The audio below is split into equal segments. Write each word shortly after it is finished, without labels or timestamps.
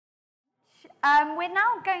We're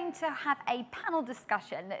now going to have a panel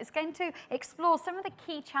discussion that is going to explore some of the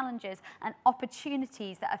key challenges and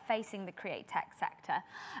opportunities that are facing the Createch sector.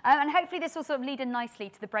 And hopefully this will sort of lead in nicely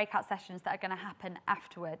to the breakout sessions that are going to happen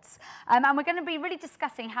afterwards. And we're going to be really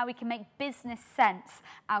discussing how we can make business sense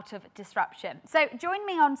out of disruption. So join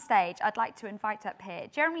me on stage. I'd like to invite up here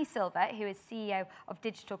Jeremy Silver, who is CEO of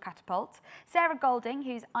Digital Catapult, Sarah Golding,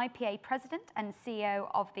 who's IPA President and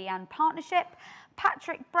CEO of The&Partnership,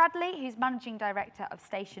 Patrick Bradley, who's Managing Director of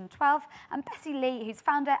Station 12, and Bessie Lee, who's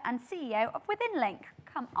founder and CEO of Withinlink.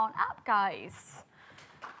 Come on up, guys.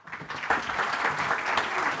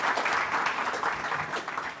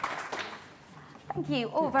 Thank you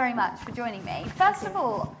all very much for joining me. First of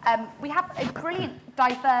all, we have a brilliant,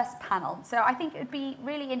 diverse panel. So I think it would be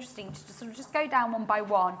really interesting to sort of just go down one by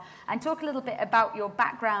one and talk a little bit about your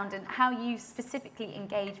background and how you specifically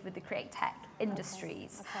engage with the Createch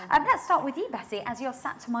industries. Okay. Let's start with you, Bessie, as you're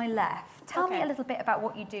sat to my left. Tell me a little bit about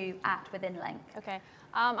what you do at Withinlink. Okay.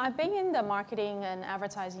 I've been in the marketing and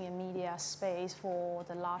advertising and media space for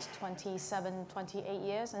the last 27, 28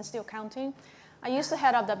 years and still counting. I used to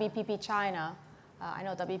head up WPP China. I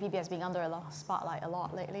know WPP has been under a lot of spotlight a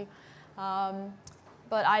lot lately.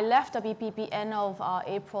 But I left WPP end of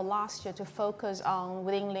April last year to focus on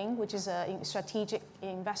Withinlink, which is a strategic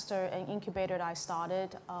investor and incubator that I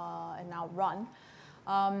started and now run.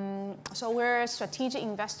 So we're strategic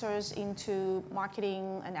investors into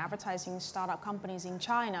marketing and advertising startup companies in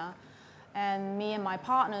China. And me and my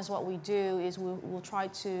partners, what we do is we'll try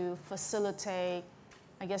to facilitate,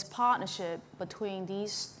 I guess, partnership between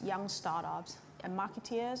these young startups and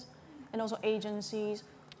marketeers, and also agencies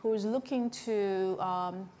who's looking to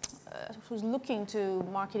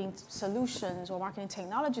marketing solutions or marketing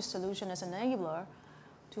technology solution as an enabler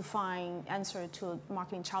to find answer to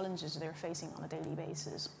marketing challenges they're facing on a daily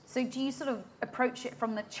basis. So do you sort of approach it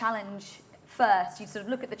from the challenge first? You sort of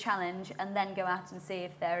look at the challenge and then go out and see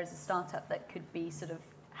if there is a startup that could be sort of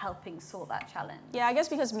helping sort that challenge? Yeah, I guess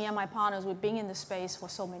because me and my partners, we've been in the space for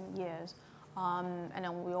so many years. And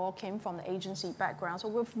then we all came from the agency background. So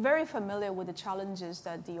we're very familiar with the challenges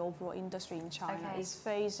that the overall industry in China is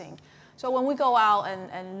facing. So when we go out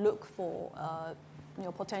and look for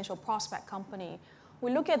potential prospect company,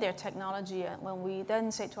 we look at their technology, and when we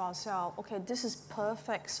then say to ourselves, okay, this is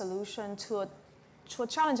perfect solution to a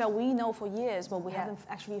challenge that we know for years, but we haven't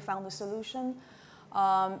actually found the solution.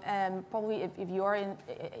 And probably if you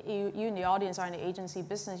in the audience are in the agency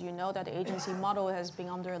business, you know that the agency model has been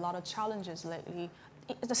under a lot of challenges lately.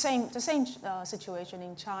 The same situation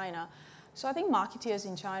in China. So I think marketeers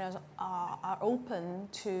in China are open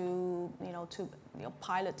to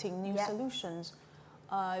piloting new solutions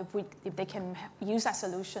if they can use that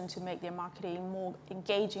solution to make their marketing more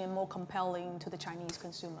engaging and more compelling to the Chinese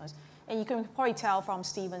consumers. And you can probably tell from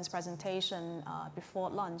Stephen's presentation before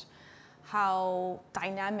lunch how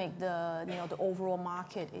dynamic the overall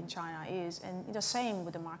market in China is, and the same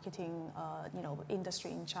with the marketing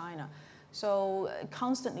industry in China. So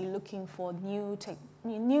constantly looking for new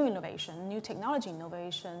innovation, new technology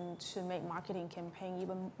innovation to make marketing campaign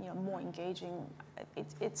even more engaging.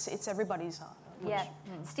 It's everybody's push. Yeah,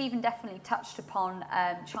 Stephen definitely touched upon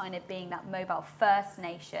China being that mobile-first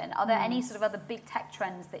nation. Are there any sort of other big tech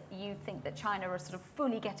trends that you think that China are sort of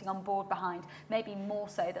fully getting on board behind, maybe more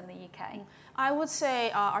so than the UK? I would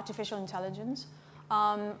say artificial intelligence.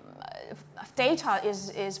 Data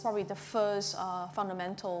is probably the first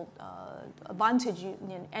fundamental advantage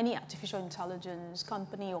in any artificial intelligence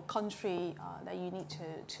company or country that you need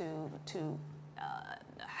to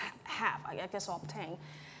have, I guess, or obtain.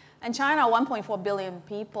 And China, 1.4 billion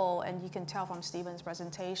people, and you can tell from Stephen's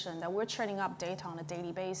presentation that we're training up data on a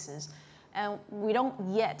daily basis. And we don't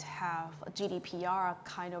yet have a GDPR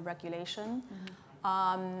kind of regulation.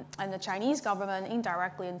 And the Chinese government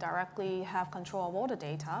indirectly and directly have control of all the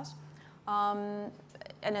data. And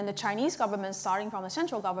then the Chinese government, starting from the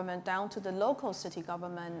central government down to the local city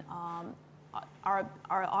government, are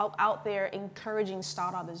out there encouraging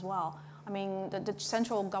startup as well. I mean, the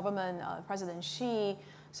central government, President Xi,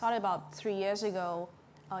 started about 3 years ago,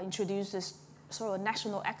 introduced this sort of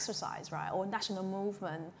national exercise, right, or national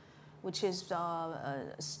movement, which is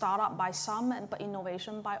startup by some, but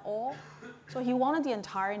innovation by all. So he wanted the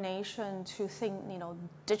entire nation to think,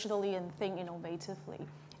 digitally and think innovatively,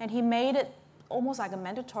 and he made it almost like a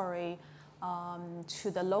mandatory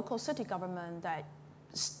to the local city government that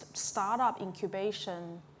startup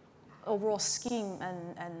incubation, overall scheme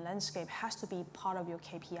and landscape has to be part of your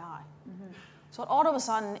KPI. So all of a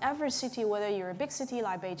sudden, every city, whether you're a big city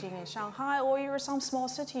like Beijing and Shanghai, or you're some small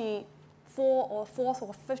city, fourth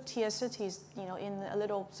or fifth tier cities, in a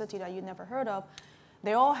little city that you never heard of,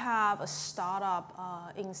 they all have a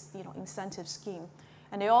startup incentive scheme,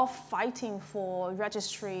 and they're all fighting for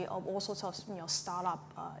registry of all sorts of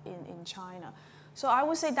startup in China. So I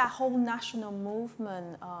would say that whole national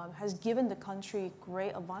movement has given the country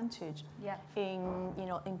great advantage in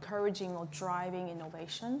encouraging or driving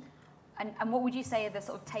innovation. And what would you say are the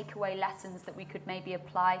sort of takeaway lessons that we could maybe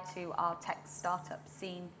apply to our tech startup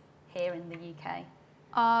scene here in the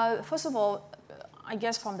UK? First of all, I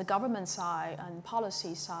guess from the government side and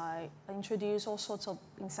policy side, introduce all sorts of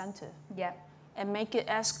incentive. Yeah. And make it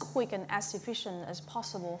as quick and as efficient as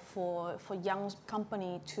possible for young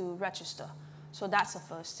company to register. So that's the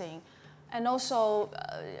first thing. And also,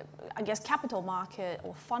 I guess capital market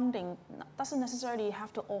or funding doesn't necessarily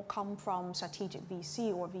have to all come from strategic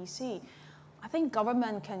VC or VC. I think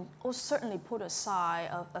government can certainly put aside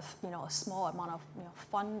a small amount of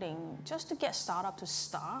funding just to get startup to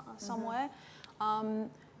start somewhere.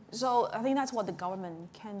 So I think that's what the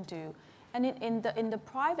government can do. And in the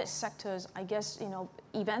private sectors, I guess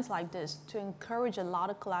events like this to encourage a lot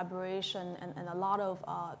of collaboration and a lot of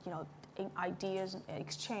ideas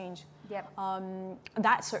exchange. Yep.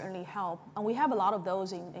 That certainly help, and we have a lot of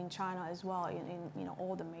those in China as well, in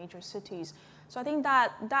all the major cities. So I think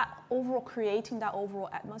that overall creating that overall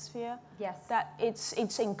atmosphere, yes, that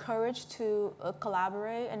it's encouraged to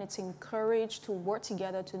collaborate, and it's encouraged to work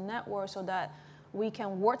together, to network, so that we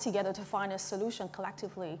can work together to find a solution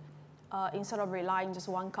collectively. Instead of relying just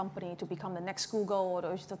one company to become the next Google or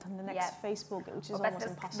the next Facebook, which is almost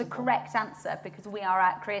impossible. The correct answer, because we are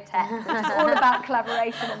at Createch, which is all about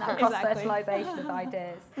collaboration and that cross-fertilisation of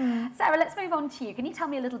ideas. Sarah, let's move on to you. Can you tell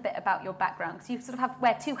me a little bit about your background? Because you sort of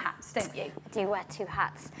wear two hats, don't you? I do wear two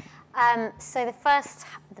hats. So the first,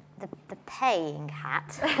 the paying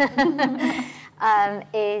hat,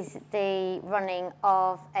 is the running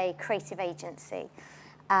of a creative agency,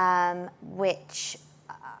 which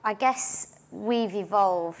I guess we've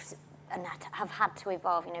evolved and have had to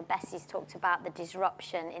evolve. Bessie's talked about the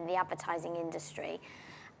disruption in the advertising industry,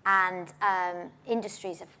 and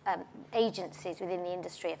agencies within the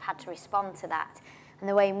industry have had to respond to that. And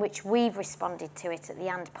the way in which we've responded to it at the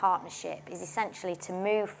And-Partnership is essentially to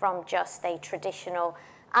move from just a traditional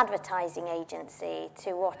advertising agency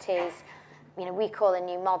to what is, we call a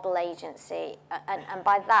new model agency. And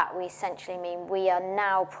by that, we essentially mean we are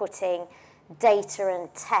now putting data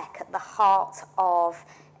and tech at the heart of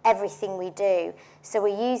everything we do. So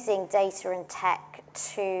we're using data and tech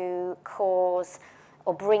to cause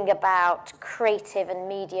or bring about creative and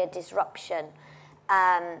media disruption.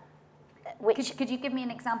 Could you give me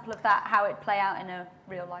an example of that, how it play out in a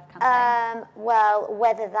real life campaign? Well,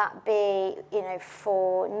 whether that be,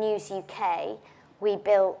 for News UK, we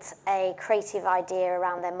built a creative idea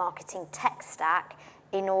around their marketing tech stack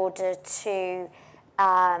in order to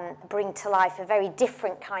bring to life a very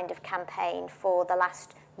different kind of campaign for the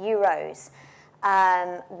last Euros,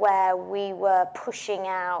 where we were pushing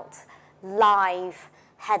out live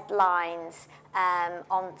headlines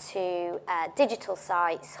onto digital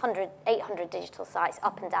sites, 800 digital sites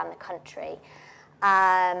up and down the country,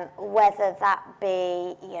 whether that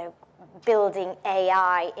be building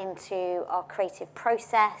AI into our creative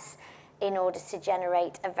process in order to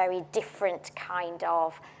generate a very different kind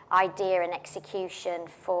of idea and execution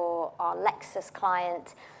for our Lexus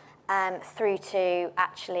client, through to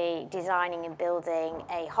actually designing and building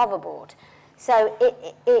a hoverboard. So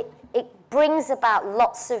it brings about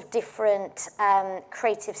lots of different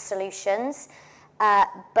creative solutions,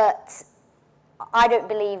 but I don't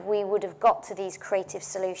believe we would have got to these creative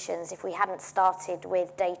solutions if we hadn't started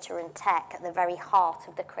with data and tech at the very heart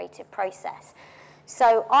of the creative process.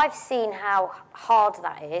 So I've seen how hard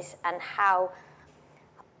that is and how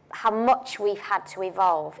much we've had to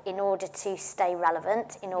evolve in order to stay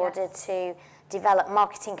relevant, in order to develop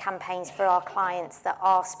marketing campaigns for our clients that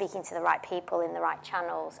are speaking to the right people in the right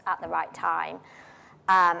channels at the right time,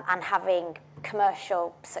 and having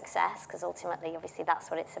commercial success, because ultimately, obviously, that's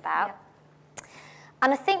what it's about. Yeah.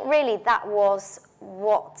 And I think really that was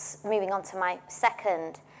what's moving on to my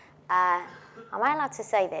second, am I allowed to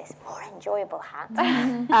say this, more enjoyable hat,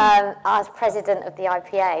 as president of the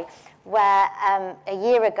IPA, where a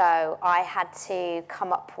year ago I had to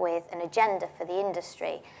come up with an agenda for the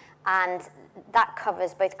industry, and that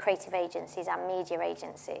covers both creative agencies and media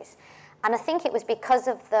agencies. And I think it was because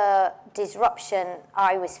of the disruption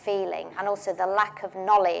I was feeling, and also the lack of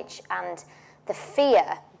knowledge and the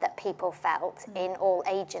fear that people felt in all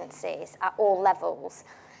agencies at all levels,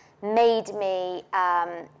 made me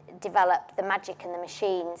develop the Magic and the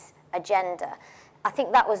Machines agenda. I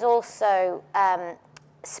think that was also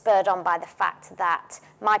spurred on by the fact that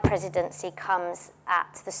my presidency comes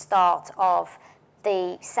at the start of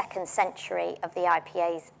the second century of the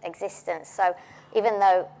IPA's existence. So even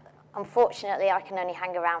though, unfortunately, I can only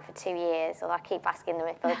hang around for 2 years, or I keep asking them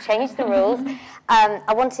if they'll change the rules,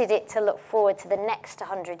 I wanted it to look forward to the next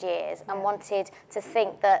 100 years and wanted to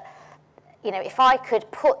think that, you know, if I could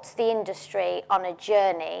put the industry on a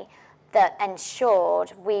journey that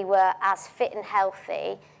ensured we were as fit and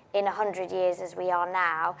healthy in 100 years as we are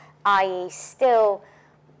now, i.e. still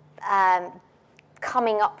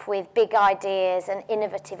coming up with big ideas and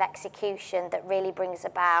innovative execution that really brings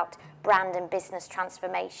about brand and business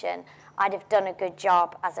transformation, I'd have done a good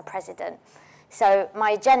job as a president. So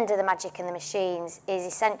my agenda, The Magic and the Machines, is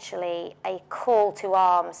essentially a call to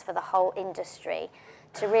arms for the whole industry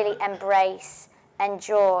to really embrace,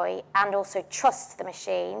 enjoy, and also trust the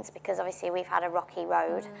machines, because obviously we've had a rocky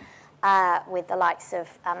road with the likes of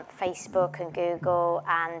Facebook and Google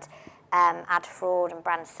and ad fraud and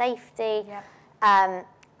brand safety. Yep.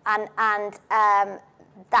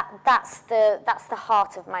 That's the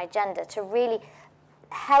heart of my agenda, to really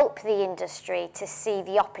help the industry to see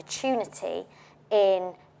the opportunity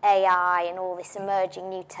in AI and all this emerging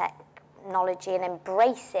new technology and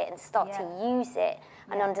embrace it and start to use it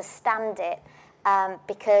and understand it,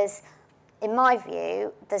 because in my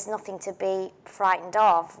view there's nothing to be frightened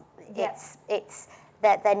of.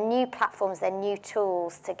 They're new platforms, they're new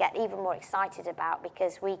tools to get even more excited about,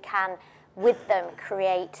 because we can with them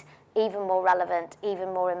create even more relevant,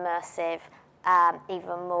 even more immersive,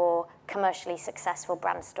 even more commercially successful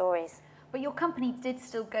brand stories. But your company did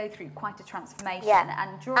still go through quite a transformation,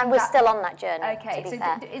 and we're still on that journey. Okay, so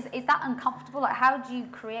is that uncomfortable? Like, how do you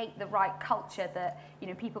create the right culture that, you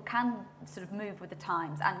know, people can sort of move with the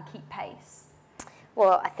times and keep pace?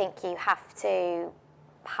 Well, I think you have to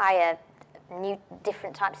hire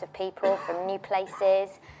different types of people from new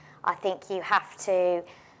places. I think you have to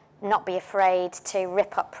not be afraid to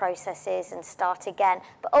rip up processes and start again.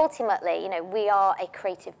 But ultimately, you know, we are a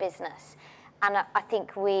creative business. And I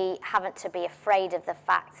think we haven't to be afraid of the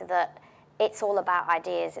fact that it's all about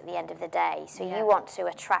ideas at the end of the day. So you want to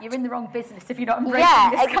attract... You're in the wrong business if you're not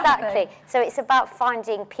embracing this exactly. kind of thing. So it's about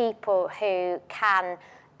finding people who can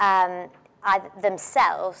either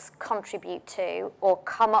themselves contribute to or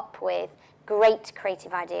come up with great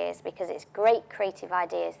creative ideas, because it's great creative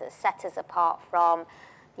ideas that set us apart from,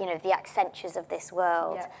 you know, the Accentures of this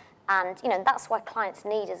world. Yeah. And, you know, that's why clients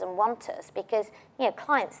need us and want us, because, you know,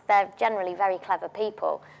 clients, they're generally very clever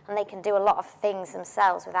people and they can do a lot of things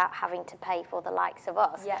themselves without having to pay for the likes of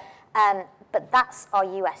us. Yeah. But that's our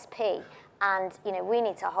USP. And, you know, we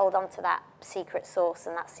need to hold on to that secret sauce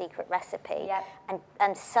and that secret recipe,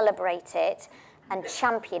 and celebrate it and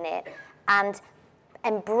champion it and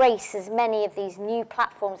embrace as many of these new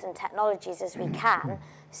platforms and technologies as we can,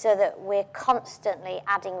 so that we're constantly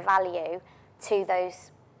adding value to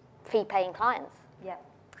those fee-paying clients. Yeah.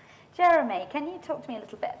 Jeremy, can you talk to me a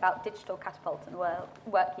little bit about Digital Catapult and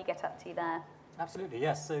work you get up to there? Absolutely,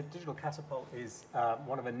 yes. So Digital Catapult is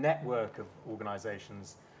one of a network of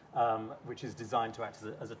organisations which is designed to act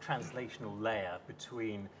as a translational layer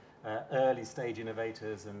between early stage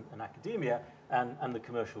innovators and academia and the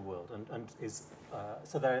commercial world.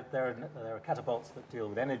 So there are catapults that deal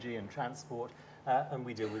with energy and transport, and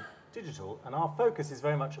we deal with digital. And our focus is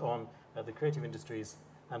very much on the creative industries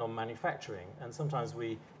and on manufacturing. And sometimes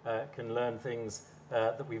we can learn things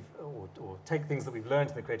that we've, or take things that we've learned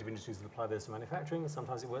in the creative industries and apply those to manufacturing.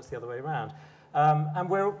 Sometimes it works the other way around. And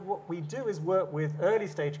what we do is work with early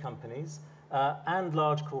stage companies and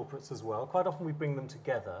large corporates as well. Quite often we bring them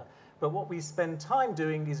together. But what we spend time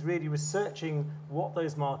doing is really researching what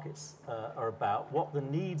those markets are about, what the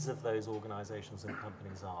needs of those organizations and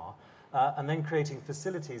companies are, and then creating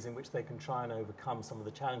facilities in which they can try and overcome some of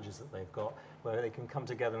the challenges that they've got, where they can come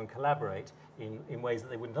together and collaborate in ways that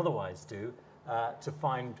they wouldn't otherwise do, to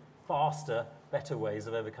find faster, better ways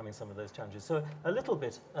of overcoming some of those challenges. So a little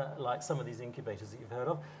bit like some of these incubators that you've heard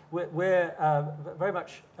of. We're very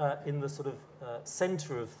much in the sort of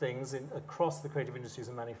center of things across the creative industries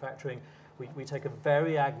and manufacturing. We take a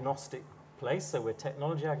very agnostic place, so we're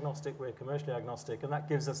technology agnostic, we're commercially agnostic, and that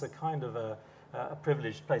gives us a kind of a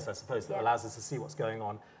privileged place, I suppose, that allows us to see what's going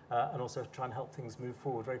on and also try and help things move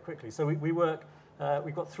forward very quickly. So we work,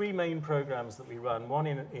 we've got 3 main programs that we run. One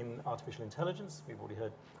in artificial intelligence. We've already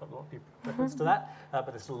heard quite a lot of people reference to that,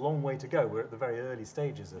 but it's a long way to go. We're at the very early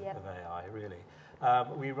stages of AI, really.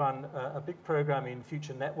 We run a big program in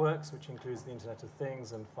future networks, which includes the Internet of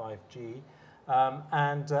Things and 5G.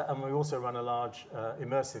 And we also run a large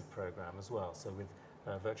immersive program as well, so with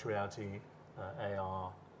virtual reality,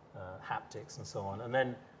 AR, haptics and so on. And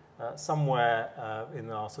then somewhere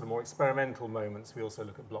in our sort of more experimental moments, we also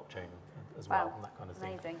look at blockchain as well, and that kind of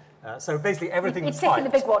thing. Amazing. So basically everything You're that's ticking the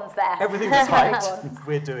hyped, big ones there. everything that's Big hyped, ones.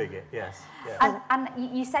 we're doing it, yes. Yeah.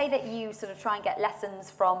 And you say that you sort of try and get lessons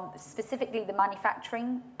from specifically the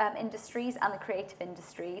manufacturing industries and the creative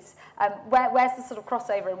industries. Where's the sort of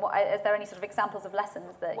crossover, and is there any sort of examples of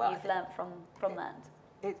lessons that you've learnt from that?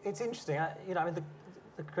 It's interesting.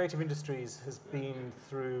 The creative industries has been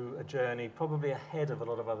through a journey probably ahead of a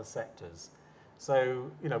lot of other sectors.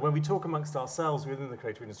 So, when we talk amongst ourselves within the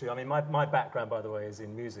creative industry, I mean, my background, by the way, is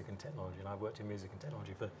in music and technology, and I've worked in music and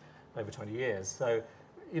technology for over 20 years. So,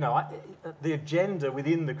 the agenda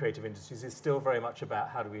within the creative industries is still very much about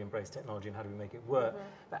how do we embrace technology and how do we make it work.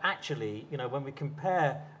 But actually, when we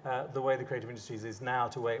compare the way the creative industries is now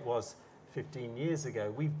to where it was 15 years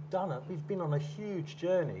ago, we've been on a huge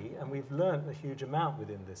journey, and we've learned a huge amount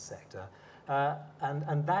within this sector.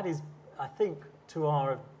 And that is, I think, to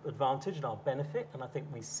our advantage and our benefit, and I think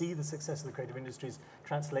we see the success of the creative industries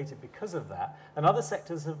translated because of that. And other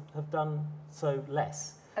sectors have done so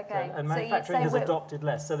less. Okay. And manufacturing has adopted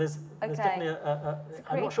less. So there's definitely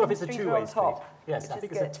I'm not sure if it's a two-way street. Yes, I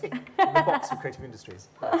think it's a tick in the box of creative industries.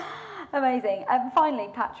 Yes. Amazing. Finally,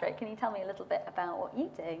 Patrick, can you tell me a little bit about what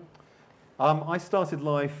you do? I started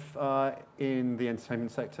life in the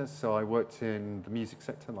entertainment sector, so I worked in the music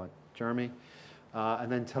sector like Jeremy.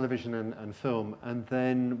 And then television and film, and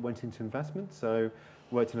then went into investment. So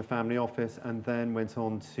worked in a family office, and then went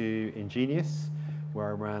on to Ingenious, where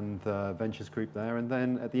I ran the ventures group there. And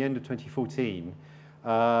then at the end of 2014,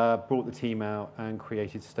 brought the team out and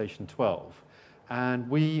created Station 12. And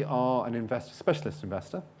we are an specialist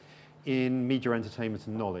investor in media, entertainment,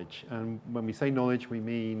 and knowledge. And when we say knowledge, we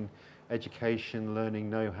mean education, learning,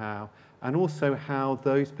 know-how, and also how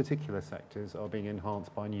those particular sectors are being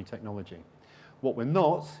enhanced by new technology. What we're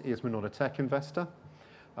not is we're not a tech investor.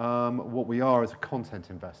 What we are is a content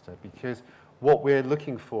investor, because what we're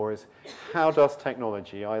looking for is how does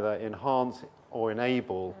technology either enhance or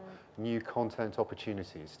enable new content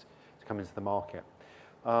opportunities to come into the market.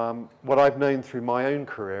 What I've known through my own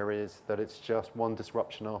career is that it's just one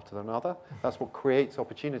disruption after another. That's what creates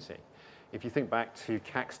opportunity. If you think back to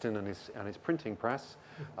Caxton and his printing press,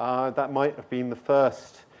 that might have been the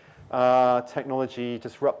first technology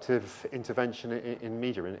disruptive intervention in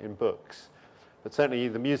media, in books. But certainly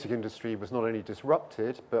the music industry was not only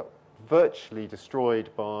disrupted, but virtually destroyed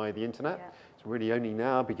by the internet. Yeah. It's really only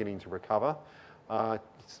now beginning to recover.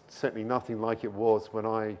 It's certainly nothing like it was when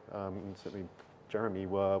I, and certainly Jeremy,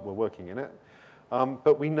 were working in it.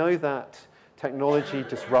 But we know that technology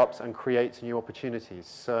disrupts and creates new opportunities.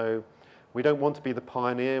 So we don't want to be the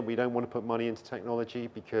pioneer. We don't want to put money into technology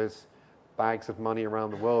because bags of money around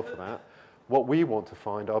the world for that. What we want to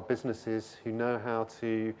find are businesses who know how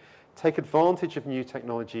to take advantage of new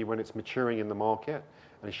technology when it's maturing in the market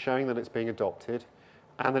and is showing that it's being adopted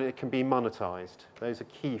and that it can be monetized. Those are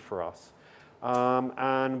key for us.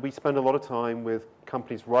 And we spend a lot of time with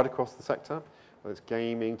companies right across the sector, whether it's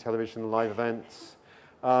gaming, television, live events,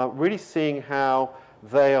 really seeing how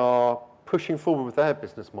they are pushing forward with their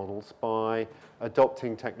business models by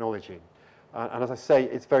adopting technology. And as I say,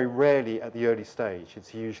 it's very rarely at the early stage.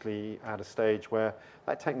 It's usually at a stage where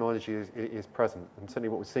that technology is present. And certainly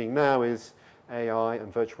what we're seeing now is AI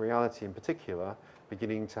and virtual reality in particular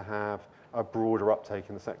beginning to have a broader uptake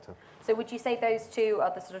in the sector. So would you say those two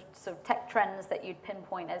are the sort of tech trends that you'd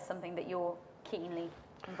pinpoint as something that you're keenly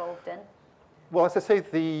involved in? Well, as I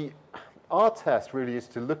say, our test really is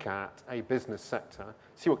to look at a business sector,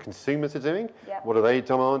 see what consumers are doing, yep. What are they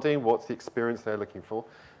demanding, what's the experience they're looking for,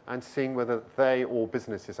 and seeing whether they or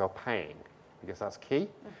businesses are paying, because that's key.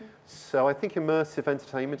 Mm-hmm. So I think immersive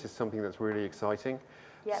entertainment is something that's really exciting.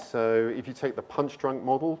 Yep. So if you take the punch-drunk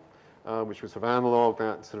model, which was sort of analog,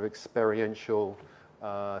 that sort of experiential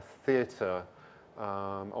theatre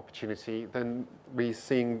opportunity, then we're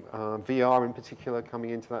seeing VR in particular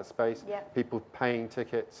coming into that space, yep. People paying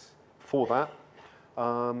tickets for that.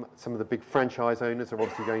 Some of the big franchise owners are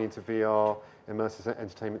obviously going into VR, immersive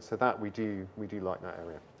entertainment, so that we do like that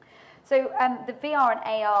area. So the VR and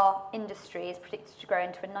AR industry is predicted to grow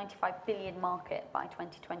into a $95 billion market by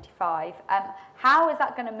 2025. How is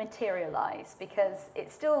that going to materialise? Because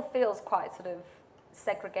it still feels quite sort of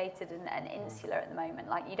segregated and insular at the moment.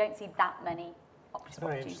 Like you don't see that many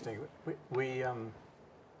opportunities. It's very interesting.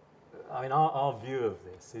 I mean, our view of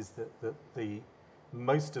this is that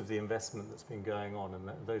most of the investment that's been going on, and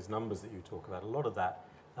those numbers that you talk about, a lot of that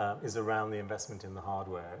is around the investment in the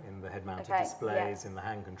hardware, in the head-mounted displays, in the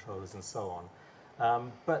hand controllers, and so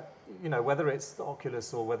on. But whether it's the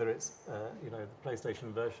Oculus or whether it's the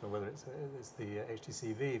PlayStation version or whether it's the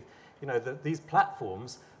HTC Vive, these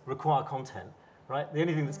platforms require content, right? The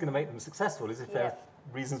only thing that's going to make them successful is if they're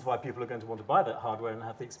reasons why people are going to want to buy that hardware and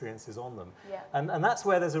have the experiences on them. Yeah. And that's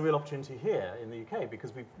where there's a real opportunity here in the UK,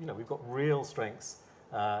 because we've got real strengths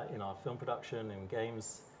in our film production, in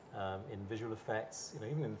games, in visual effects,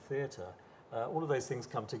 even in theatre. All of those things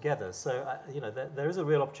come together. So there is a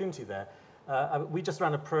real opportunity there. We just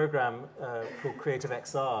ran a program called Creative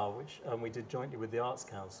XR, which we did jointly with the Arts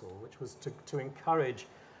Council, which was to encourage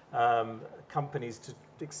companies to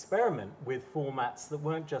experiment with formats that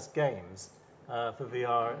weren't just games for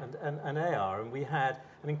VR and AR. And we had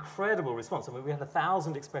an incredible response. I mean, we had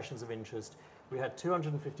 1,000 expressions of interest. We had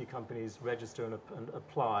 250 companies register and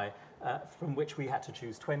apply, from which we had to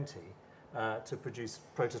choose 20 to produce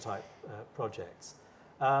prototype projects.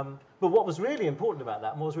 But what was really important about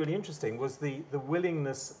that, and what was really interesting, was the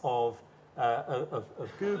willingness of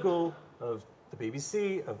Google, of the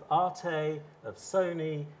BBC, of Arte, of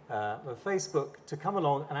Sony, of Facebook to come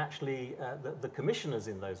along and actually, the commissioners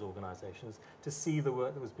in those organizations, to see the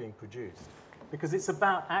work that was being produced. Because it's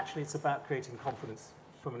about creating confidence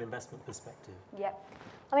from an investment perspective. Yep.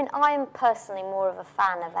 I mean, I'm personally more of a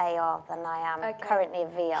fan of AR than I am currently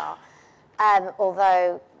of VR.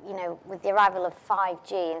 Although, with the arrival of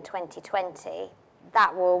 5G in 2020,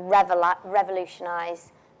 that will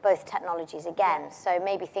revolutionise both technologies again. So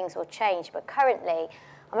maybe things will change. But currently,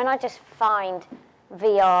 I mean, I just find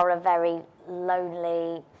VR a very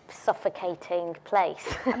lonely, suffocating place.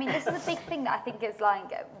 I mean, this is a big thing that I think is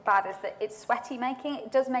bad, is that it's sweaty making.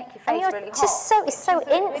 It does make your face really hot. It's so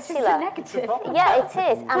insular. Which is a negative. Yeah,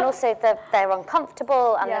 it is. And also they're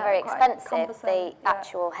uncomfortable and they're very quite expensive, the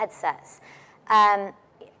actual headsets.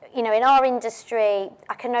 In our industry,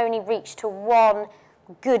 I can only reach to one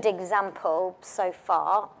good example so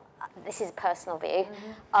far. This is a personal view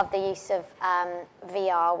of the use of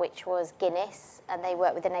VR, which was Guinness, and they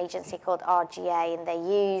worked with an agency called RGA, and they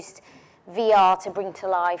used VR to bring to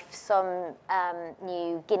life some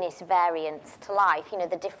new Guinness variants to life.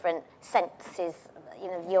 The different senses,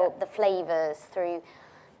 the flavours through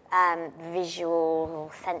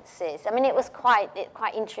visual senses. I mean, it was quite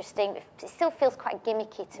interesting. It still feels quite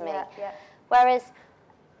gimmicky to me. Yeah. Whereas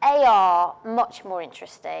AR, much more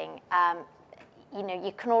interesting.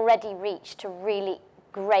 You can already reach to really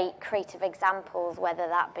great creative examples, whether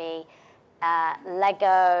that be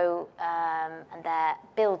Lego and their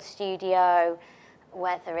Build Studio,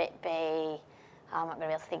 whether it be, I'm not going to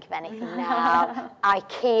be able to think of anything now,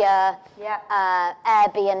 IKEA,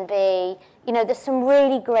 Airbnb. There's some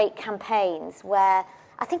really great campaigns where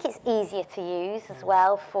I think it's easier to use as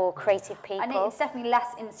well for creative people. And it's definitely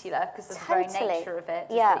less insular because of the very nature of it,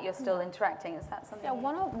 that you're still interacting. Is that something? Yeah,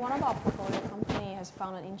 one of our portfolio company has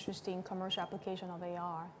found an interesting commercial application of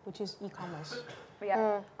AR, which is e-commerce.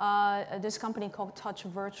 This company called Touch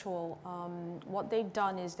Virtual, what they've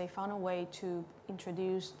done is they found a way to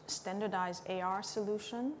introduce standardized AR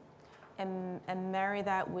solution and marry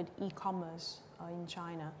that with e-commerce in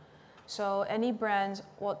China. So any brands,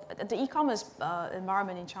 the e-commerce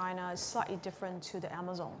environment in China is slightly different to the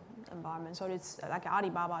Amazon environment. So it's like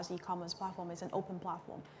Alibaba's e-commerce platform is an open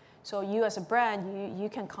platform. So you as a brand, you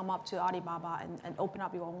can come up to Alibaba and open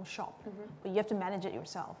up your own shop, but you have to manage it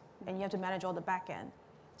yourself, and you have to manage all the back end.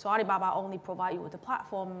 So Alibaba only provide you with the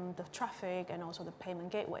platform, the traffic, and also the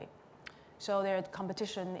payment gateway. So their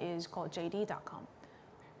competition is called JD.com.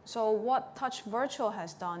 So what Touch Virtual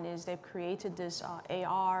has done is they've created this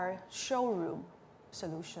AR showroom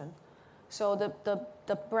solution. So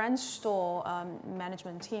the brand store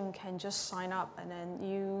management team can just sign up and then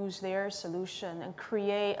use their solution and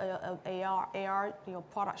create a AR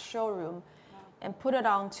product showroom and put it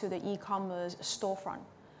onto the e-commerce storefront.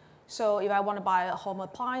 So if I want to buy home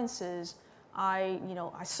appliances, I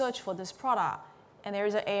search for this product, and there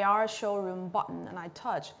is an AR showroom button, and I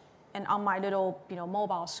touch. And on my little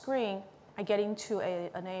mobile screen, I get into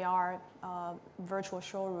an AR virtual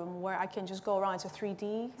showroom where I can just go around. It's a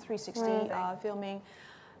 360 filming.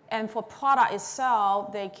 And for product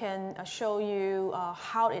itself, they can show you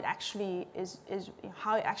how it actually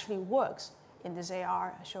how it actually works in this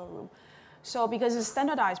AR showroom. So because it's a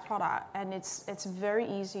standardized product and it's very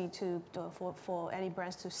easy for any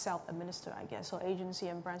brands to self-administer, I guess. So agency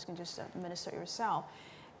and brands can just administer it yourself.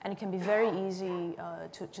 And it can be very easy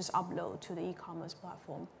to just upload to the e-commerce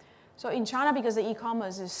platform. So in China, because the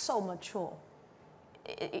e-commerce is so mature,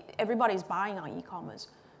 everybody's buying on e-commerce.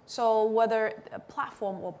 So whether a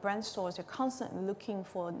platform or brand stores, they're constantly looking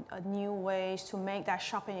for new ways to make that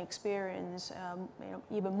shopping experience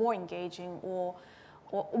even more engaging or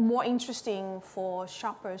more interesting for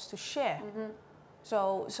shoppers to share.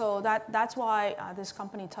 So that's why this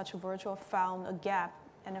company, Touch Virtual, found a gap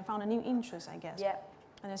and then found a new interest, I guess. Yeah.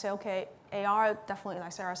 and they say, okay, AR definitely,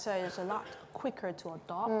 like Sarah said, is a lot quicker to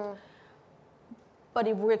adopt. But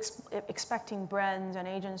if we're expecting brands and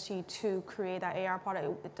agency to create that AR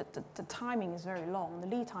product, the timing is very long. The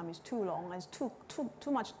lead time is too long. It's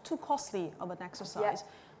too costly of an exercise. Yeah.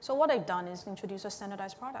 So what they've done is introduce a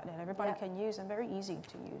standardized product that everybody can use and very easy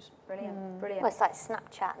to use. Brilliant, brilliant. Well, it's like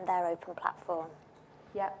Snapchat and their open platform.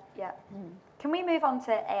 Yeah. Can we move on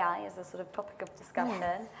to AI as a sort of topic of discussion?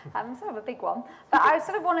 Sort of a big one. But I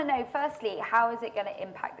sort of want to know, firstly, how is it going to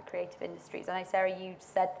impact the creative industries? I know, Sarah, you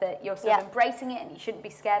said that you're sort of embracing it and you shouldn't be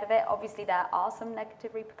scared of it. Obviously, there are some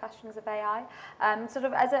negative repercussions of AI. Sort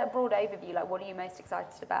of as a broad overview, like, what are you most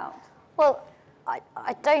excited about? Well,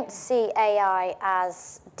 I don't see AI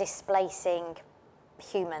as displacing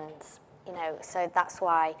humans, you know, so that's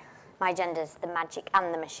why my agenda is the magic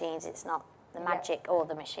and the machines. It's not the magic or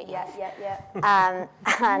the machines. And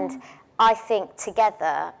I think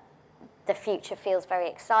together the future feels very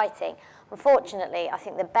exciting. Unfortunately, I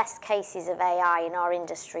think the best cases of AI in our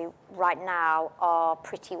industry right now are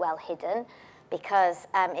pretty well hidden because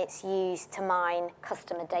it's used to mine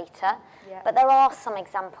customer data. But there are some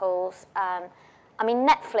examples. I mean,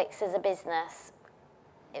 Netflix as a business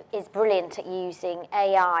is brilliant at using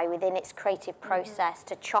AI within its creative process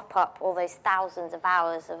to chop up all those thousands of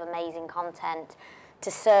hours of amazing content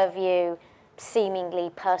to serve you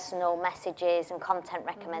seemingly personal messages and content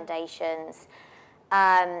recommendations.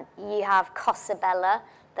 You have Cosabella,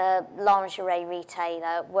 the lingerie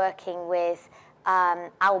retailer, working with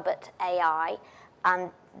Albert AI,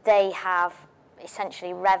 and they have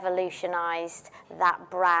essentially revolutionized that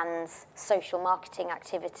brand's social marketing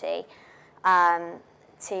activity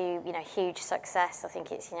to, you know, huge success. I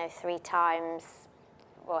think it's, you know, 3 times,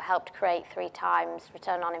 or helped create 3 times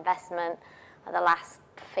return on investment are the last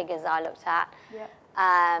figures I looked at.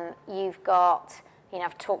 You've got, you know,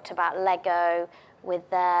 I've talked about Lego with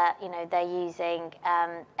their, you know, they're using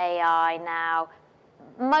AI now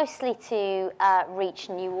mostly to reach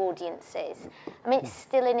new audiences. I mean, it's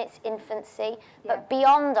still in its infancy, but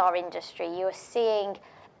beyond our industry, you are seeing,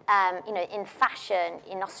 you know, in fashion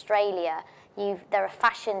in Australia, there are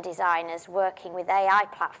fashion designers working with AI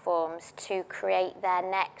platforms to create their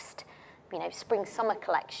next, you know, spring-summer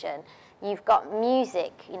collection. You've got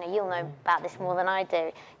music, you know, you'll know about this more than I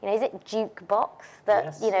do. You know, is it Jukebox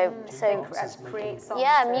that, you know, so create songs.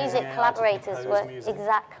 Yeah, music collaborators work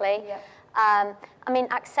exactly. I mean,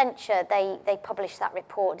 Accenture, they published that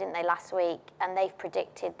report, didn't they, last week, and they've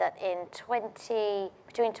predicted that between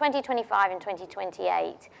 2025 and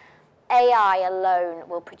 2028, AI alone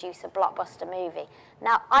will produce a blockbuster movie.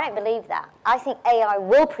 Now, I don't believe that. I think AI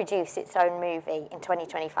will produce its own movie in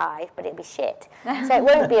 2025, but it'll be shit. So it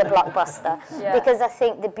won't be a blockbuster, because I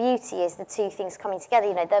think the beauty is the two things coming together.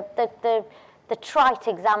 You know, the trite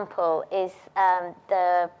example is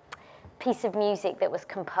the piece of music that was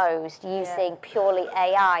composed using purely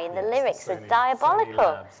AI, and the lyrics are diabolical.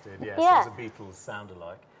 Labs did, yes. It was a Beatles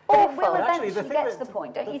sound-alike. But it will eventually get to the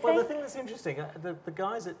point, don't you think? Well, the thing that's interesting, the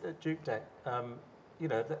guys at Createch, you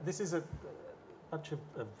know, this is a bunch of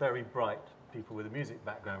very bright people with a music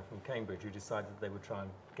background from Cambridge who decided they would try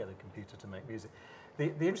and get a computer to make music. The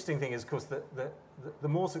interesting thing is, of course, that the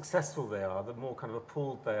more successful they are, the more kind of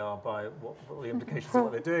appalled they are by what the implications of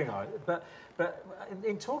what they're doing are. But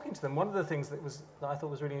in talking to them, one of the things that I thought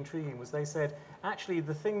was really intriguing was they said, actually,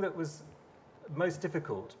 the thing that was most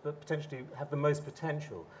difficult, but potentially have the most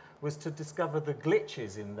potential, was to discover the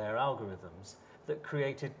glitches in their algorithms that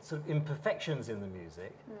created sort of imperfections in the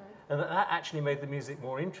music, and that actually made the music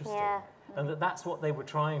more interesting, and that's what they were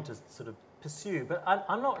trying to sort of pursue. But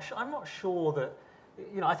I'm not sure that,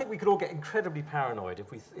 you know, I think we could all get incredibly paranoid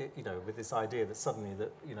if we, you know, with this idea that suddenly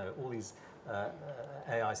that, you know, all these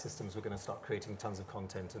AI systems were going to start creating tons of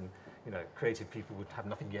content, and, you know, creative people would have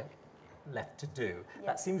nothing left to do.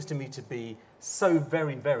 That seems to me to be so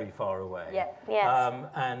very, very far away,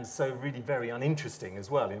 and so really very uninteresting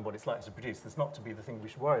as well in what it's likely to produce. That's not to be the thing we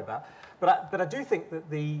should worry about. But I do think that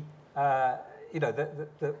you know,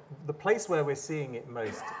 the place where we're seeing it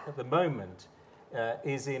most at the moment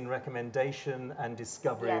is in recommendation and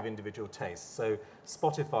discovery of individual tastes. So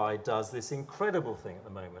Spotify does this incredible thing at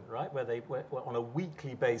the moment, right, where they on a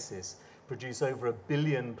weekly basis produce over 1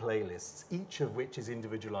 billion playlists, each of which is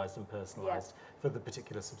individualized and personalized for the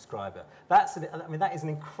particular subscriber. I mean, that is an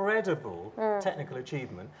incredible technical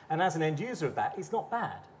achievement, and as an end user of that, it's not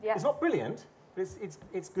bad. It's not brilliant, but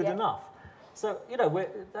it's good enough. So, you know,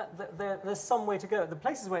 there's some way to go. The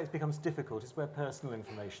places where it becomes difficult is where personal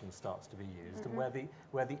information starts to be used, and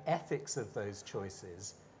where the ethics of those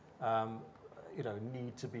choices, you know,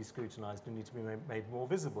 need to be scrutinized and need to be made more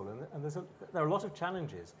visible. And there are a lot of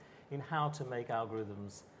challenges in how to make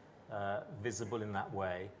algorithms visible in that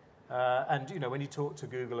way. And you know, when you talk to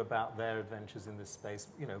Google about their adventures in this space,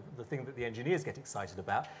 you know, the thing that the engineers get excited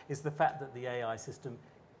about is the fact that the AI system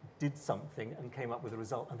did something and came up with a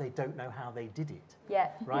result, and they don't know how they did it. Yeah.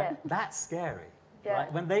 Right? Yeah. That's scary. Yeah.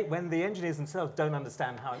 Right? When the engineers themselves don't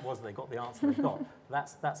understand how it was they got the answer they got,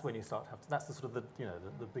 that's when you start to have to, that's the sort of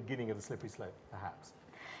the beginning of the slippery slope, perhaps.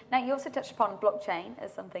 Now, you also touched upon blockchain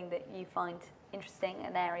as something that you find interesting,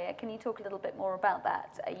 an area. Can you talk a little bit more about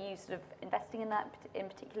that? Are you sort of investing in that in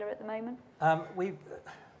particular at the moment?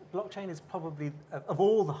 Blockchain is probably, of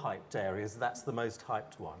all the hyped areas, that's the most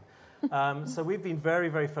hyped one. So we've been very,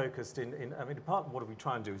 very focused I mean, part of what we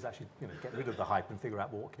try and do is actually, get rid of the hype and figure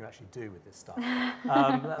out what can you actually do with this stuff.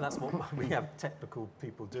 That's what we have technical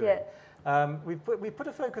people doing. Yeah. We put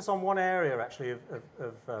a focus on one area, actually,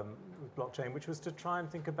 of blockchain, which was to try and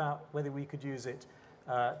think about whether we could use it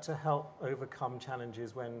to help overcome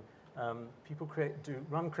challenges when people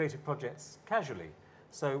run creative projects casually.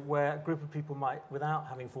 So where a group of people might, without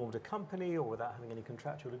having formed a company or without having any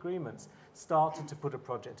contractual agreements, started to put a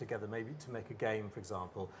project together, maybe to make a game, for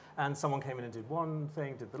example. And someone came in and did one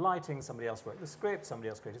thing, did the lighting, somebody else wrote the script, somebody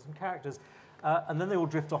else created some characters, and then they all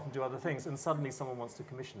drift off and do other things, and suddenly someone wants to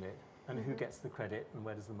commission it, and who gets the credit, and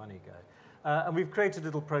where does the money go? And we've created a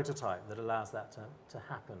little prototype that allows that to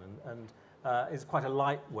happen, and is quite a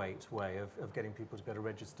lightweight way of getting people to be able to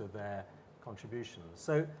register their contributions.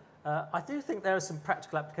 So I do think there are some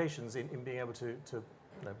practical applications in being able to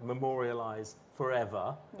memorialize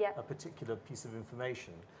forever a particular piece of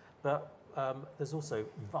information, but there's also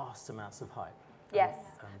vast amounts of hype. Yes.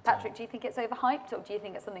 Patrick, do you think it's overhyped, or do you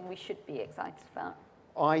think it's something we should be excited about?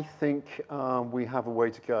 I think we have a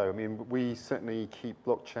way to go. I mean, we certainly keep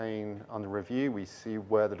blockchain under review. We see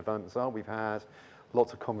where the developments are. We've had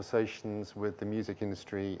lots of conversations with the music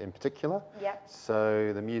industry in particular. Yep.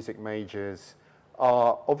 So the music majors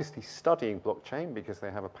are obviously studying blockchain because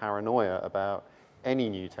they have a paranoia about any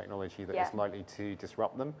new technology that is likely to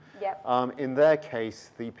disrupt them. Yep. In their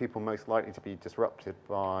case, the people most likely to be disrupted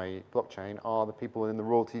by blockchain are the people in the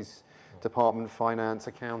royalties department, finance,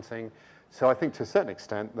 accounting. So I think to a certain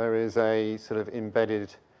extent there is a sort of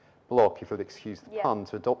embedded block, if you'll excuse the pun,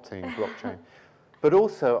 to adopting blockchain. But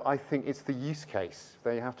also I think it's the use case.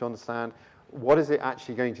 They have to understand what is it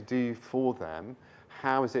actually going to do for them.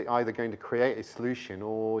 How is it either going to create a solution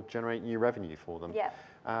or generate new revenue for them? Yeah.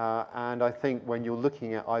 And I think when you're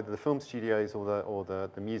looking at either the film studios or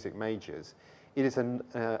the music majors, it is an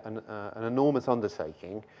enormous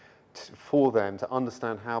undertaking for them to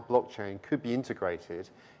understand how blockchain could be integrated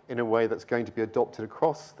in a way that's going to be adopted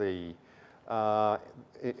across the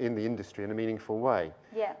in the industry in a meaningful way.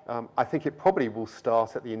 Yeah. I think it probably will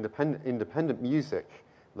start at the independent music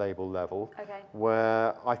label level,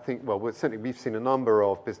 where I think, well, certainly we've seen a number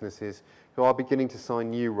of businesses who are beginning to sign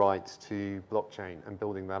new rights to blockchain and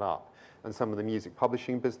building that up, and some of the music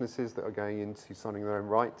publishing businesses that are going into signing their own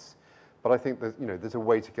rights. But I think that, there's a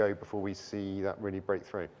way to go before we see that really break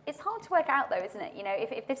through. It's hard to work out, though, isn't it?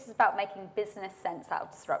 If this is about making business sense out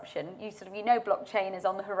of disruption, blockchain is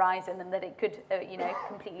on the horizon and that it could,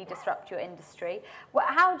 completely disrupt your industry.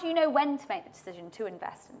 How do you know when to make the decision to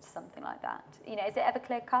invest into something like that? Is it ever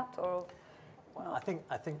clear cut or? Well, I think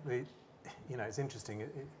it's interesting.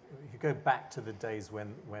 If you go back to the days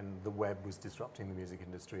when the web was disrupting the music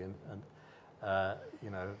industry, and a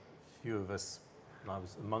few of us, and I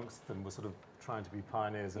was amongst them, were sort of trying to be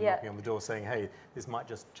pioneers and knocking on the door saying, hey, this might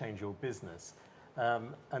just change your business.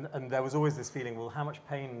 And there was always this feeling, well, how much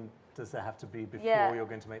pain does there have to be before you're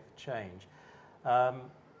going to make the change?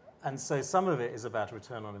 And so some of it is about a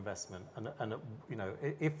return on investment. And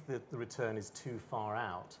if the return is too far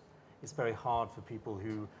out, it's very hard for people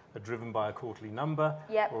who are driven by a quarterly number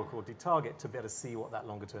or a quarterly target to be able to see what that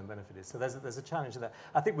longer term benefit is. So there's a challenge there.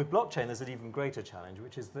 I think with blockchain there's an even greater challenge,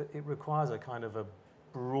 which is that it requires a kind of a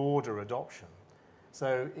broader adoption.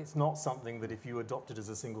 So it's not something that if you adopt it as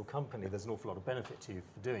a single company, there's an awful lot of benefit to you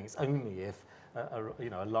for doing. It's only if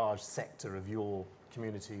a large sector of your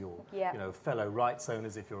community or fellow rights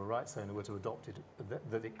owners, if you're a rights owner, were to adopt it,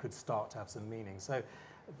 that it could start to have some meaning. So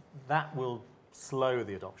that will slow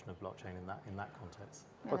the adoption of blockchain in that context.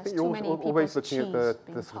 Yeah, I think you're always looking at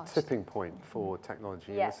the sort of tipping point for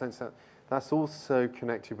technology in the sense that that's also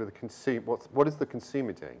connected with the consumer. What is the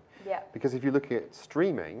consumer doing? Yeah. Because if you look at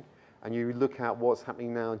streaming and you look at what's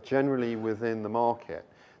happening now generally within the market,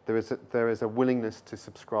 there is a willingness to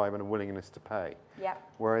subscribe and a willingness to pay. Yeah.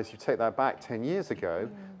 Whereas you take that back 10 years ago,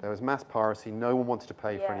 there was mass piracy, no one wanted to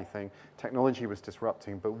pay for anything, technology was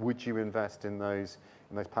disrupting, but would you invest in those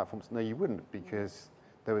platforms? No, you wouldn't, because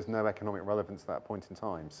there was no economic relevance at that point in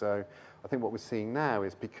time. So I think what we're seeing now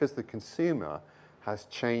is because the consumer has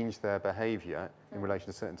changed their behavior in relation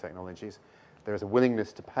to certain technologies, there is a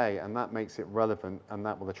willingness to pay, and that makes it relevant, and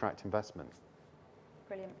that will attract investment.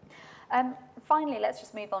 Brilliant. Finally, let's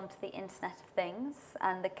just move on to the Internet of Things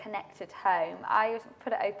and the connected home. I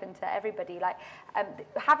put it open to everybody, like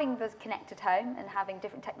having the connected home and having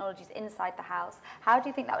different technologies inside the house, how do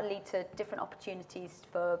you think that will lead to different opportunities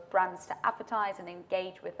for brands to advertise and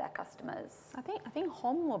engage with their customers? I think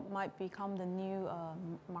home might become the new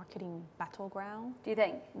marketing battleground. Do you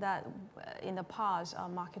think? That in the past,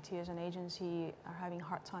 marketeers and agency are having a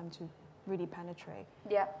hard time to really penetrate.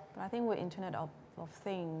 Yeah. But I think with Internet of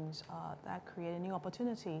Things, that create a new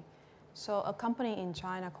opportunity. So a company in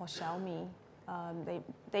China called Xiaomi,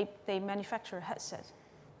 they manufacture a headset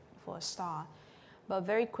for a start, but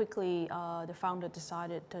very quickly the founder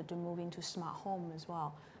decided to move into smart home as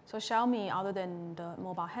well. So Xiaomi, other than the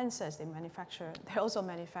mobile handsets they also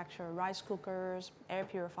manufacture rice cookers, air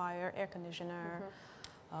purifier, air conditioner,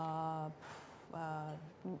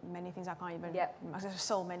 many things I can't even, there's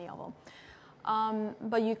so many of them.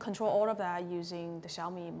 But you control all of that using the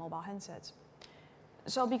Xiaomi mobile handsets.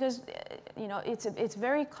 So because it's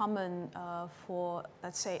very common for,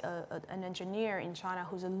 let's say, an engineer in China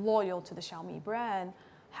who's loyal to the Xiaomi brand,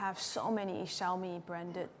 have so many Xiaomi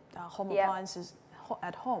branded home appliances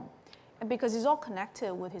at home, and because it's all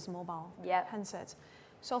connected with his mobile handsets.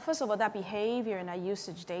 So first of all, that behavior and that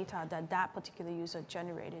usage data that particular user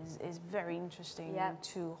generated is very interesting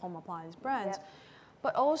to home appliance brands.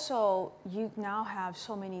 But also, you now have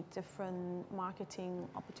so many different marketing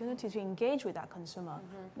opportunities to engage with that consumer,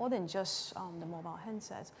 more than just the mobile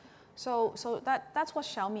handsets. So that's what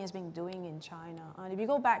Xiaomi has been doing in China. And if you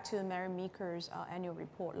go back to Mary Meeker's annual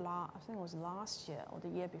report, I think it was last year or the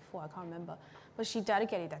year before, I can't remember, but she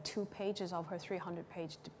dedicated that 2 pages of her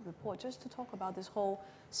 300-page report just to talk about this whole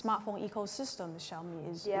smartphone ecosystem that Xiaomi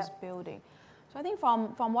is building. So I think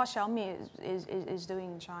from what Xiaomi is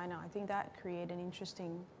doing in China, I think that created an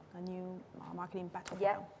interesting new marketing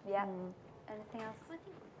battleground. Anything else? I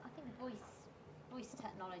think voice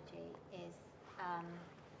technology is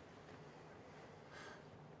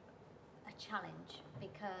a challenge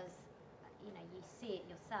because you see it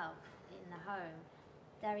yourself in the home.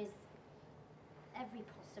 There is every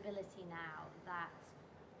possibility now that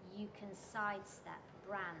you can sidestep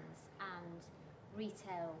brands and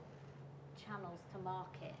retail channels to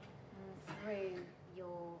market through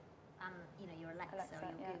your your Alexa or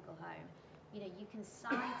your Google Home. You can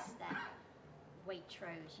sidestep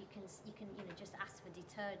Waitrose. You can just ask for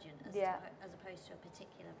detergent as opposed to a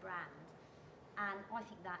particular brand, and I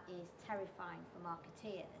think that is terrifying for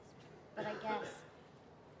marketeers. But I guess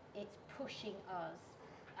it's pushing us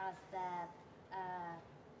as their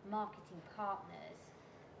marketing partners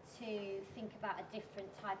to think about a different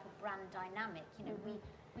type of brand dynamic.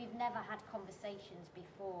 We've never had conversations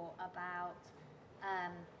before about,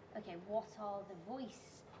 okay, what are the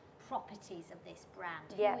voice properties of this brand?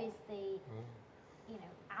 Who is the,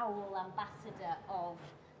 owl ambassador of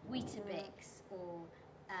Weetabix or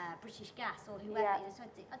British Gas or whoever? So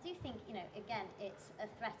I do think, again, it's a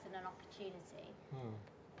threat and an opportunity.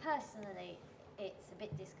 Personally, it's a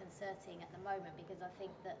bit disconcerting at the moment because I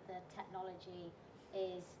think that the technology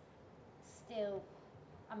is still,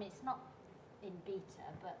 it's not in beta,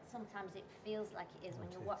 but sometimes it feels like it is when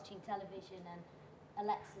you're watching television and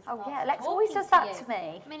Alexa starts Alexa always does that to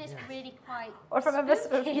me. It's really quite or if I'm ever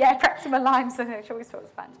practicing my lines, so she always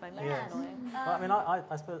talks back to me.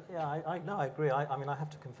 I suppose, I agree. I have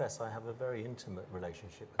to confess, I have a very intimate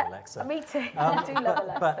relationship with Alexa. Me too. I do love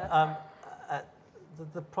Alexa.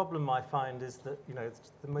 But the problem I find is that,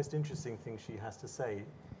 the most interesting thing she has to say,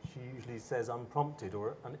 she usually says unprompted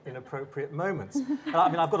or inappropriate moments.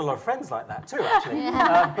 I've got a lot of friends like that too, actually.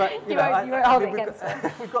 But you won't hold it against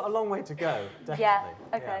her. We've got a long way to go, definitely. Yeah.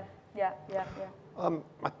 Okay. Yeah.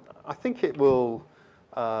 I think it will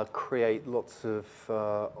create lots of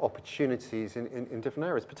opportunities in different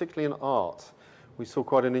areas, particularly in art. We saw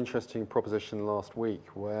quite an interesting proposition last week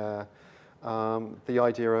where the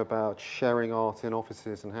idea about sharing art in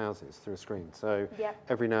offices and houses through a screen. So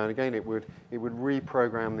every now and again, it would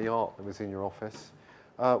reprogram the art that was in your office,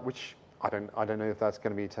 which I don't know if that's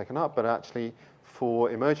going to be taken up, but actually for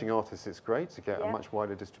emerging artists, it's great to get a much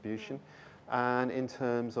wider distribution. And in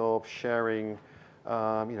terms of sharing,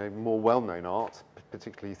 more well-known art,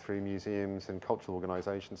 particularly through museums and cultural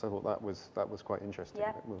organisations, I thought that was quite interesting.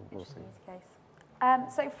 Yeah, we'll see.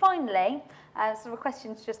 So finally, sort of a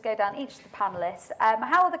question to just go down each of the panellists.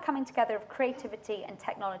 How will the coming together of creativity and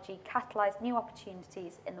technology catalyse new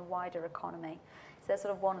opportunities in the wider economy? So that's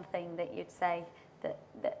sort of one thing that you'd say that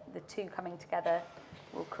the two coming together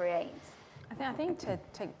will create? I think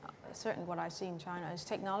certain what I see in China is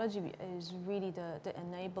technology is really the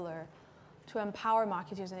enabler to empower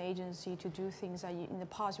marketers and agency to do things that in the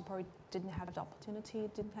past you probably didn't have the opportunity,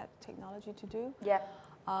 didn't have technology to do. Yeah.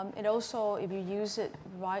 And also, if you use it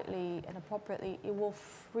rightly and appropriately, it will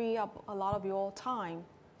free up a lot of your time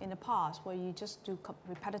in the past where you just do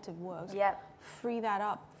repetitive work. Yeah. Free that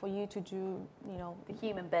up for you to do, the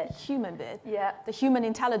human bit. Yeah. The human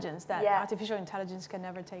intelligence that Yeah. artificial intelligence can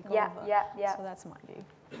never take Yeah. over. Yeah. Yeah. So that's my view.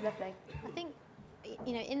 Lovely. I think,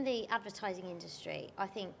 in the advertising industry, I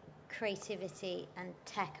think creativity and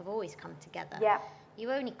tech have always come together. Yeah. You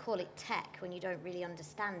only call it tech when you don't really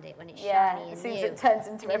understand it, when it's Yeah, shiny and as soon new. as it turns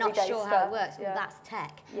into and you're not everyday sure how stuff. it works. Yeah. Well, that's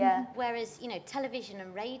tech. Yeah. Whereas, television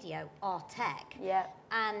and radio are tech. Yeah.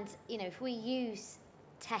 And, if we use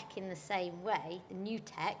tech in the same way, the new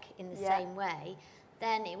tech in the Yeah. same way,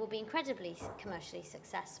 then it will be incredibly commercially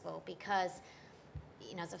successful because,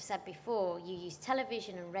 as I've said before, you use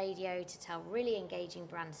television and radio to tell really engaging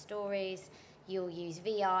brand stories. You'll use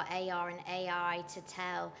VR, AR, and AI to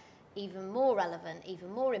tell even more relevant, even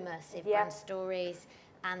more immersive Yeah. brand stories.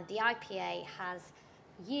 And the IPA has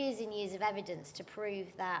years and years of evidence to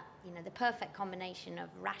prove that, the perfect combination of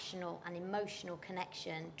rational and emotional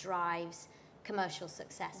connection drives commercial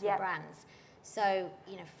success Yeah. for brands. So,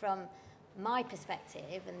 from my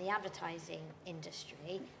perspective and the advertising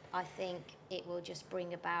industry, I think it will just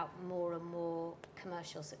bring about more and more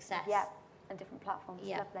commercial success. Yeah. And different platforms.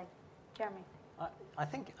 Yeah. Lovely. Jeremy. I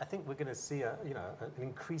think we're going to see an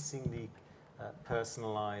increasingly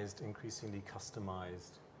personalised, increasingly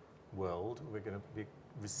customised world. We're going to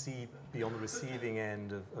be on the receiving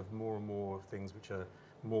end of more and more of things which are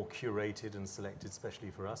more curated and selected especially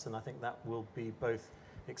for us, and I think that will be both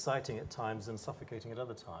exciting at times and suffocating at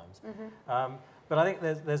other times. Mm-hmm. But I think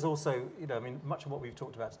there's also, much of what we've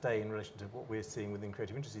talked about today in relation to what we're seeing within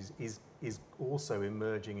creative industries is also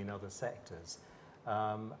emerging in other sectors.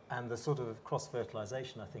 And the sort of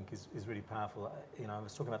cross-fertilization, I think, is really powerful. I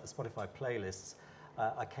was talking about the Spotify playlists.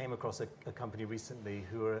 I came across a company recently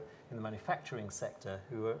who are in the manufacturing sector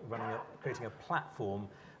who are creating a platform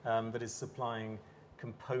that is supplying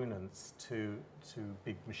components to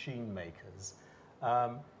big machine makers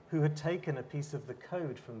who had taken a piece of the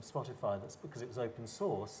code from Spotify, that's because it was open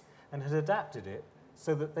source, and had adapted it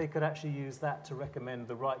so that they could actually use that to recommend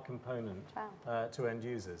the right component to end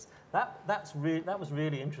users. That was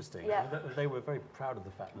really interesting. Yeah. They were very proud of the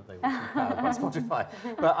fact that they were powered by Spotify.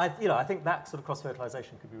 But I think that sort of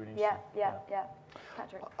cross-fertilization could be really interesting. Yeah.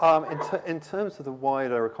 Patrick. In terms of the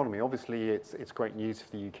wider economy, obviously it's great news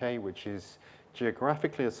for the UK, which is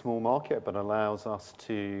geographically a small market, but allows us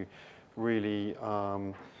to really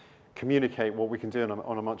communicate what we can do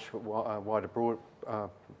on a much wider, broad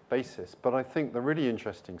basis. But I think the really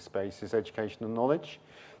interesting space is education and knowledge.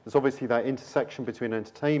 There's obviously that intersection between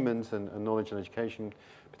entertainment and knowledge and education,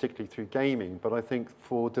 particularly through gaming. But I think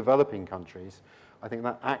for developing countries, I think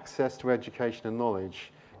that access to education and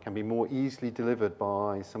knowledge can be more easily delivered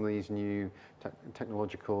by some of these new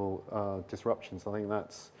technological disruptions. I think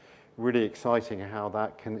that's really exciting how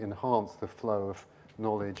that can enhance the flow of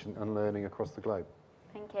knowledge and learning across the globe.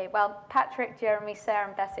 Thank you. Well, Patrick, Jeremy, Sarah,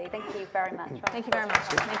 and Bessie, thank you very much. Thank you very much.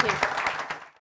 Thank you.